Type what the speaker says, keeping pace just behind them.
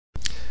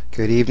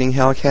Good evening,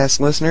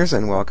 Hellcast listeners,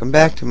 and welcome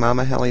back to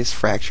Mama Helly's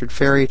Fractured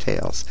Fairy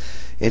Tales,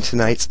 in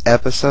tonight's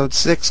Episode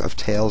 6 of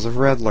Tales of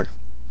Redler.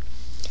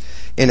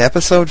 In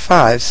Episode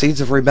 5, Seeds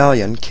of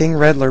Rebellion, King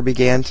Redler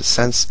began to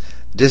sense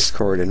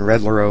discord in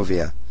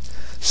Redlerovia,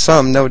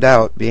 some, no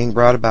doubt, being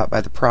brought about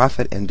by the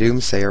prophet and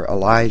doomsayer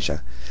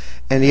Elijah,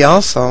 and he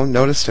also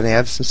noticed an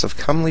absence of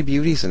comely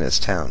beauties in his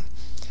town.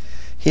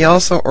 He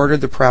also ordered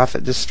the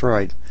prophet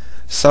destroyed,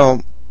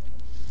 so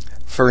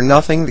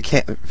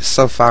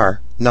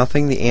far,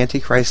 nothing the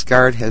Antichrist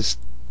Guard has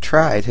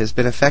tried has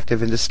been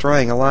effective in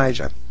destroying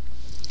Elijah.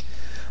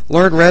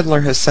 Lord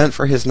Redler has sent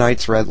for his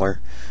Knights Redler,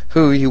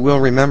 who, you will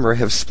remember,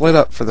 have split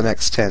up for the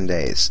next 10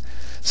 days.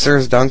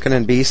 Sirs Duncan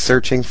and Beast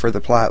searching for the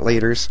plot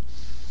leaders,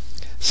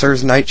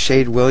 Sirs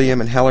Nightshade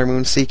William and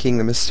Hellermoon seeking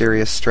the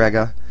mysterious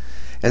Strega,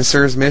 and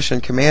Sirs Mish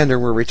and Commander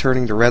were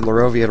returning to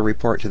Redlerovia to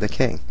report to the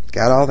king.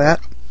 Got all that?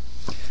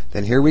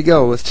 Then here we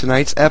go with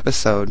tonight's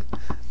episode,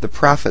 The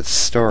Prophet's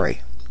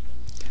Story.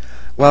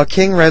 While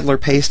King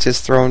Redler paced his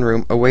throne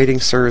room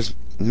awaiting Sirs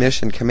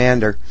Mish and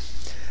Commander,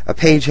 a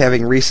page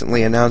having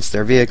recently announced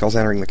their vehicles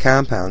entering the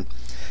compound,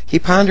 he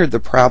pondered the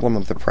problem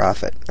of the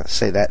prophet. I'll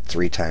say that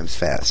 3 times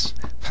fast.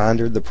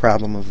 Pondered the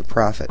problem of the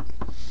prophet.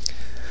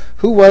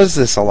 Who was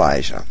this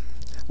Elijah?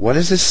 What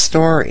is his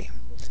story?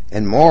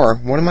 And more,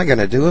 what am I going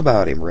to do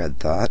about him, Red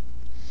thought.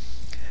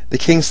 The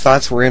king's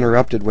thoughts were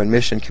interrupted when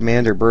Mish and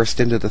Commander burst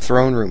into the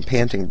throne room,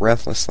 panting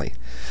breathlessly.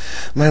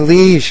 "My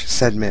liege,"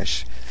 said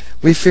Mish,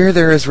 "we fear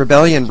there is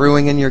rebellion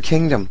brewing in your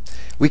kingdom.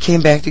 We came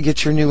back to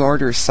get your new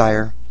orders,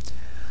 sire."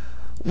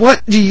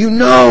 "What do you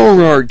know?"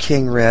 roared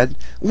King Red.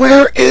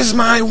 "Where is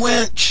my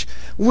wench?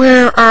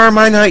 Where are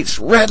my knights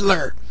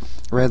Redler?"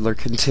 Redler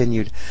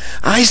continued,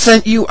 "I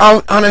sent you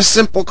out on a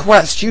simple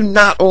quest. You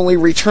not only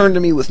return to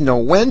me with no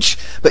wench,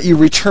 but you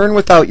return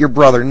without your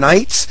brother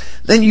knights.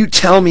 Then you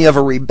tell me of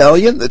a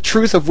rebellion, the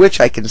truth of which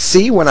I can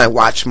see when I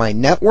watch my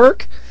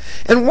network.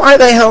 And why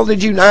the hell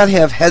did you not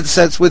have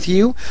headsets with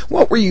you?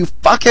 What were you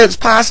fuckheads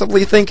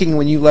possibly thinking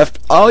when you left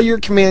all your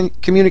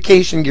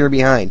communication gear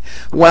behind?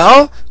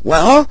 Well,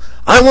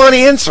 I want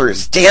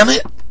answers, damn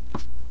it!"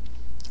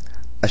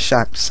 A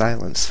shocked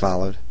silence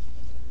followed.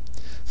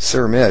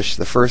 Sir Mish,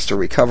 the first to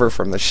recover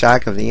from the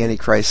shock of the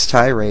Antichrist's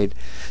tirade,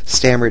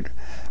 stammered,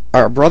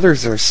 "Our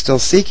brothers are still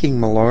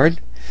seeking, my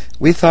lord.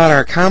 We thought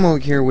our commo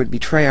gear would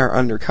betray our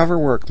undercover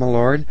work, my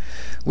lord.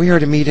 We are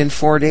to meet in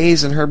 4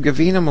 days in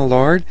Herbgavina, my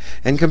lord,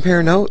 and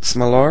compare notes,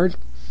 my lord."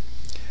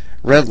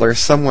 Redler,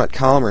 somewhat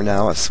calmer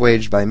now,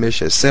 assuaged by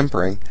Mish's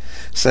simpering,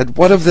 said,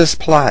 "What of this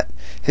plot?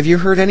 Have you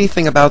heard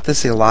anything about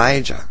this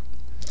Elijah?"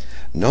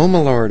 "No, my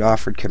lord,"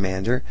 offered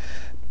Commander.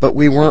 "But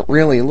we weren't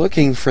really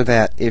looking for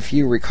that. If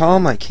you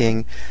recall, my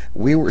king,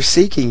 we were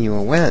seeking you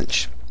a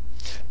wench."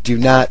 "Do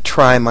not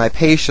try my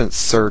patience,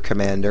 Sir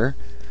Commander.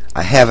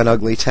 I have an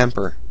ugly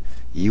temper.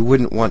 You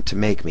wouldn't want to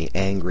make me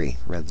angry,"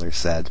 Redler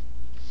said.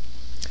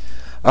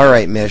 "All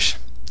right, Mish.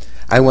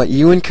 I want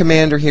you and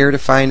Commander here to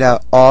find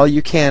out all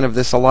you can of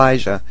this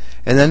Elijah,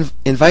 and then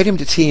invite him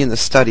to tea in the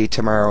study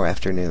tomorrow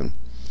afternoon.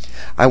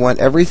 I want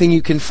everything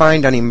you can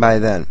find on him by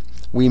then.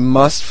 We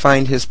must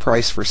find his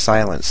price for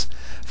silence.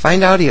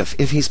 Find out if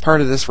he's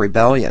part of this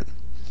rebellion,"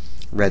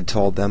 Red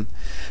told them.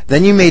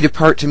 "Then you may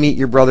depart to meet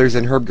your brothers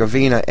in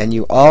Herbgavina, and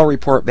you all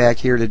report back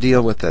here to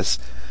deal with this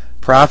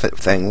prophet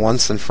thing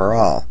once and for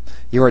all.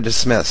 You are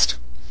dismissed."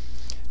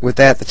 With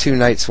that, the 2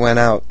 knights went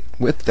out,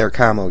 with their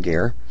commo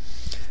gear,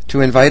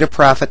 to invite a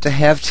prophet to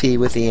have tea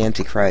with the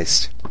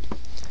Antichrist.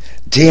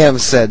 "Damn,"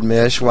 said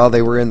Mish, while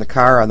they were in the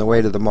car on the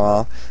way to the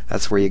mall.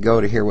 That's where you go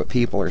to hear what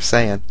people are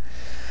saying.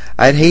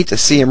 "I'd hate to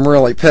see him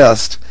really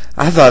pissed.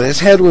 I thought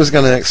his head was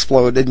going to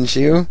explode, didn't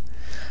you?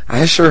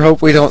 I sure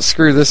hope we don't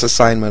screw this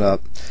assignment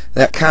up.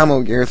 That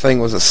commo gear thing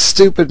was a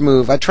stupid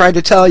move. I tried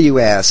to tell you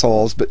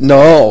assholes, but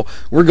no,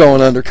 we're going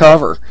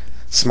undercover.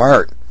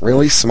 Smart,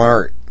 really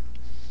smart."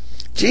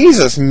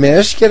 "Jesus,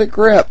 Mish, get a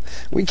grip.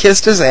 We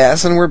kissed his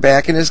ass and we're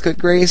back in his good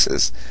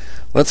graces.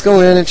 Let's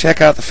go in and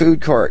check out the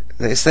food court.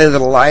 They say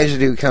that Elijah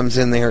dude comes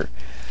in there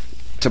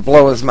to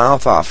blow his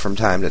mouth off from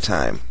time to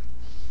time,"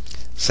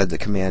 said the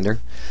commander.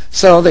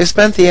 So they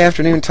spent the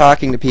afternoon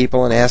talking to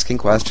people and asking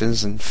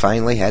questions, and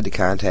finally had to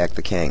contact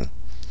the king.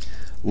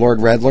 "Lord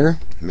Redler,"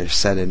 Mish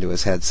said into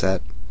his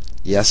headset.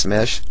 "Yes,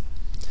 Mish?"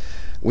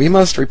 "We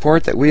must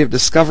report that we have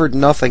discovered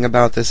nothing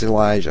about this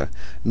Elijah.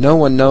 No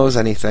one knows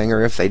anything,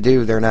 or if they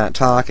do, they're not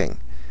talking.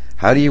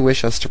 How do you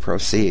wish us to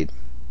proceed?"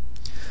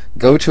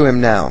 "Go to him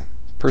now.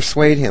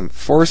 Persuade him,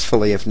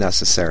 forcefully if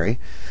necessary,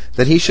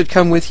 that he should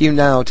come with you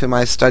now to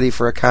my study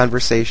for a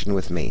conversation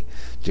with me.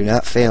 Do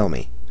not fail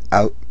me.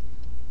 Out."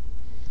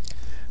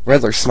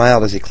 Redler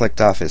smiled as he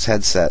clicked off his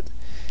headset.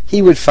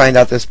 He would find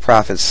out this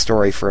prophet's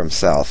story for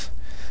himself.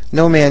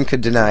 No man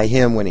could deny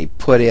him when he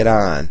put it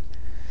on.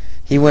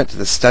 He went to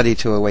the study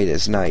to await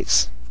his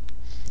knights.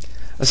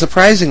 A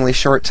surprisingly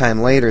short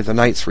time later, the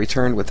knights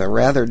returned with a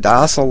rather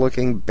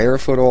docile-looking,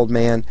 barefoot old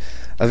man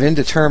of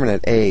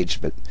indeterminate age,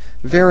 but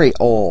very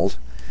old,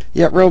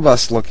 yet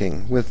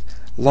robust-looking, with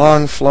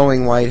long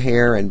flowing white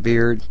hair and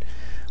beard,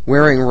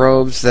 wearing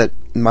robes that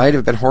might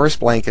have been horse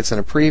blankets in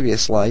a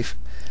previous life,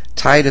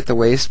 tied at the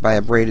waist by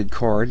a braided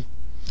cord.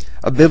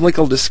 A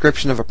biblical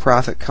description of a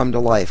prophet come to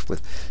life,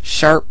 with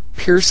sharp,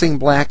 piercing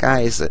black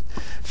eyes that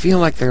feel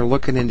like they're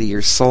looking into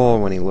your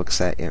soul when he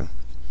looks at you.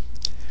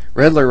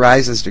 Riddler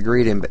rises to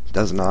greet him, but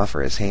doesn't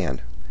offer his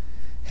hand.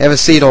 "Have a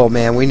seat, old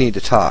man. We need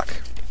to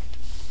talk."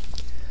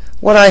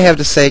 "What I have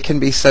to say can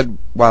be said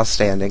while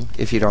standing,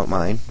 if you don't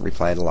mind,"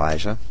 replied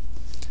Elijah.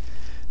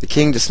 The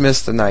king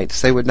dismissed the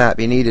knights. They would not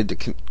be needed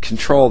to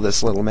control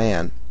this little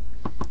man.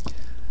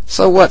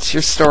 "So what's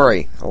your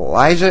story?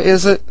 Elijah,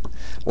 is it?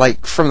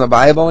 Like from the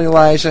Bible,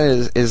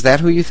 Elijah? Is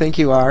that who you think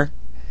you are?"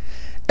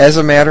 "As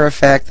a matter of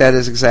fact, that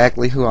is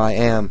exactly who I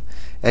am.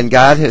 And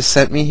God has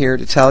sent me here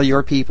to tell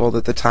your people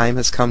that the time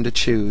has come to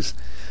choose.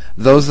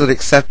 Those that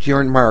accept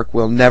your mark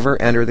will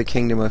never enter the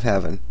kingdom of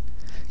heaven."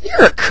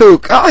 "You're a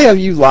kook. I'll have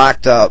you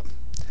locked up."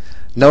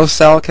 "No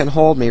cell can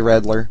hold me,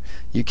 Riddler.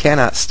 You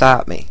cannot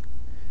stop me."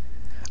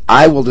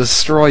 "I will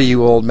destroy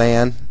you, old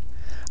man."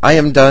 "I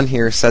am done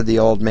here," said the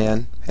old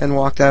man, and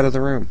walked out of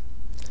the room.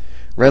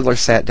 Riddler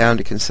sat down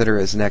to consider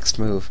his next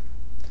move.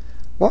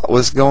 What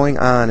was going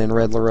on in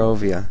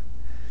Riddlerovia?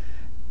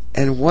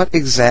 And what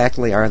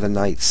exactly are the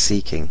knights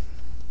seeking?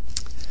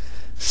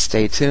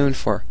 Stay tuned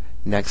for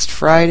next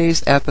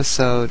Friday's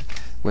episode,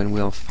 when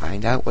we'll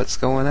find out what's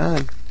going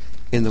on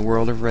in the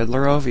world of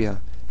Riddlerovia.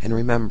 And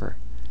remember,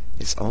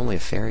 it's only a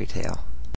fairy tale.